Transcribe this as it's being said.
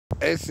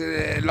It's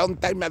a long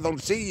time I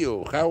don't see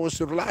you. How was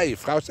your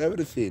life? How's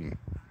everything?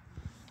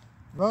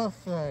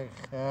 That's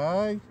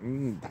okay.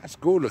 That's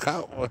cool.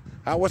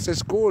 How was the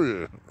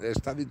school? I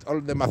studied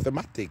all the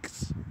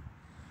mathematics.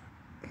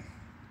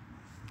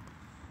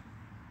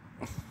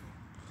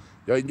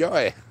 You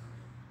enjoy?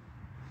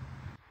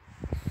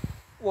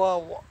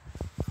 Well,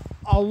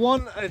 I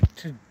wanted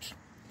to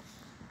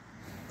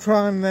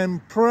try and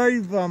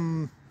improve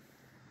on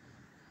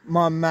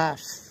my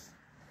maths,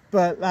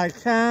 but they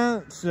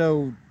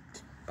cancelled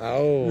the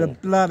Oh,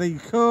 bloody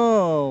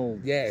call.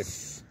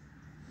 yes.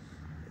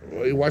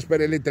 It was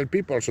very little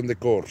people on the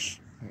course.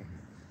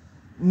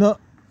 Not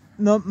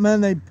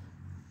many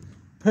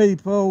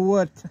people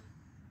would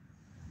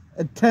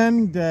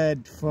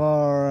attended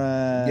for.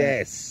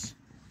 Yes.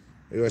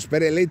 It was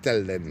very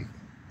little then.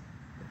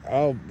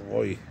 Oh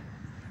boy.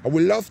 I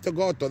would love to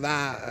go to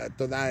that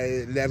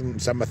learn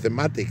some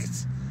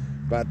mathematics,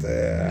 but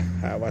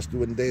I was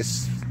doing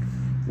this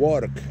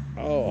work.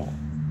 Oh.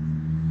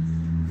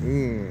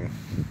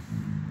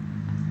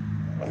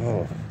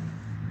 Oh.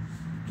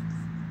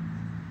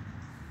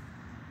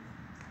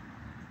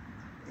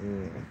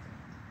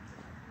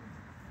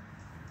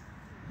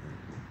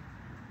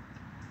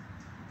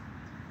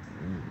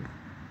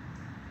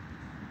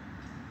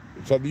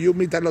 So do you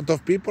meet a lot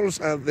of people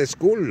at the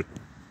school?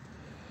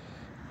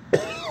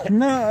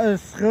 Not at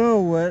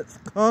school, it's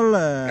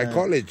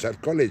college.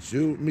 At college.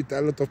 You meet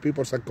a lot of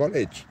people at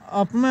college.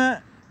 I've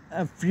met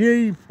a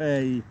few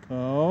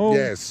people.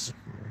 Yes.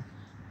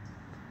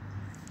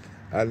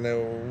 And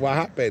what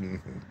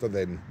happened to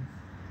them?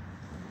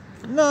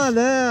 No,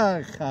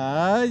 they're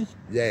okay.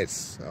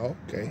 Yes.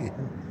 Okay.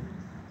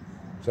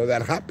 So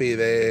they're happy.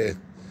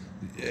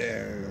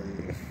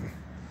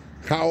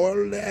 How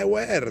old they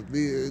were,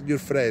 your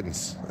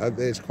friends at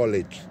this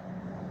college?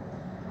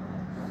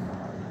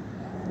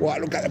 Wow,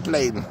 look at the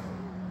plane.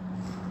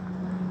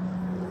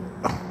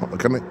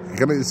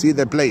 Can I see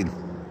the plane?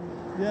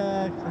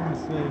 Yeah, I can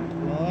see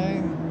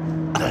flying.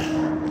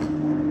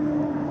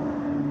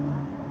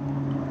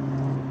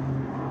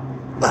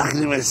 I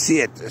can't even see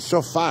it. It's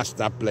so fast,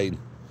 that plane.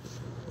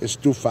 It's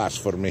too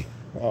fast for me.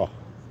 Oh.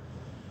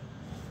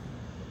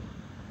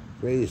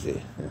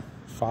 Crazy.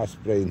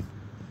 Fast plane.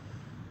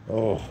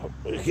 Oh,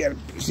 here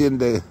seeing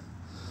the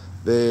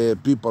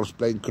people's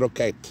playing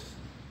croquet.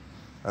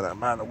 And a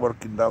man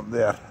working down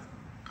there.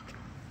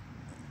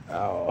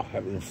 Oh,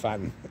 having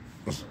fun.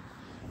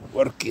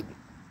 Working.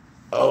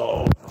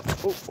 Oh.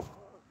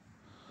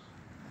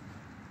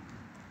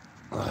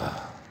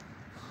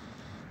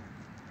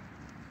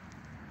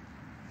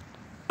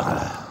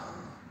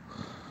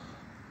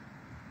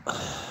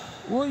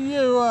 What are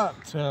you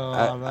up to,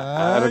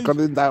 I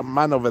recording that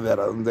man over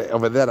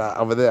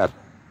there.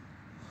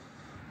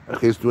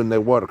 He's doing the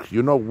work.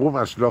 You know,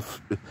 women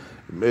love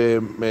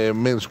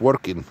men's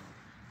working.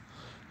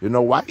 You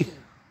know why?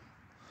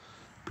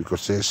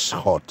 Because it's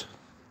hot.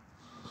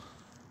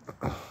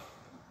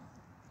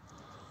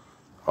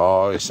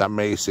 Oh, it's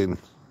amazing.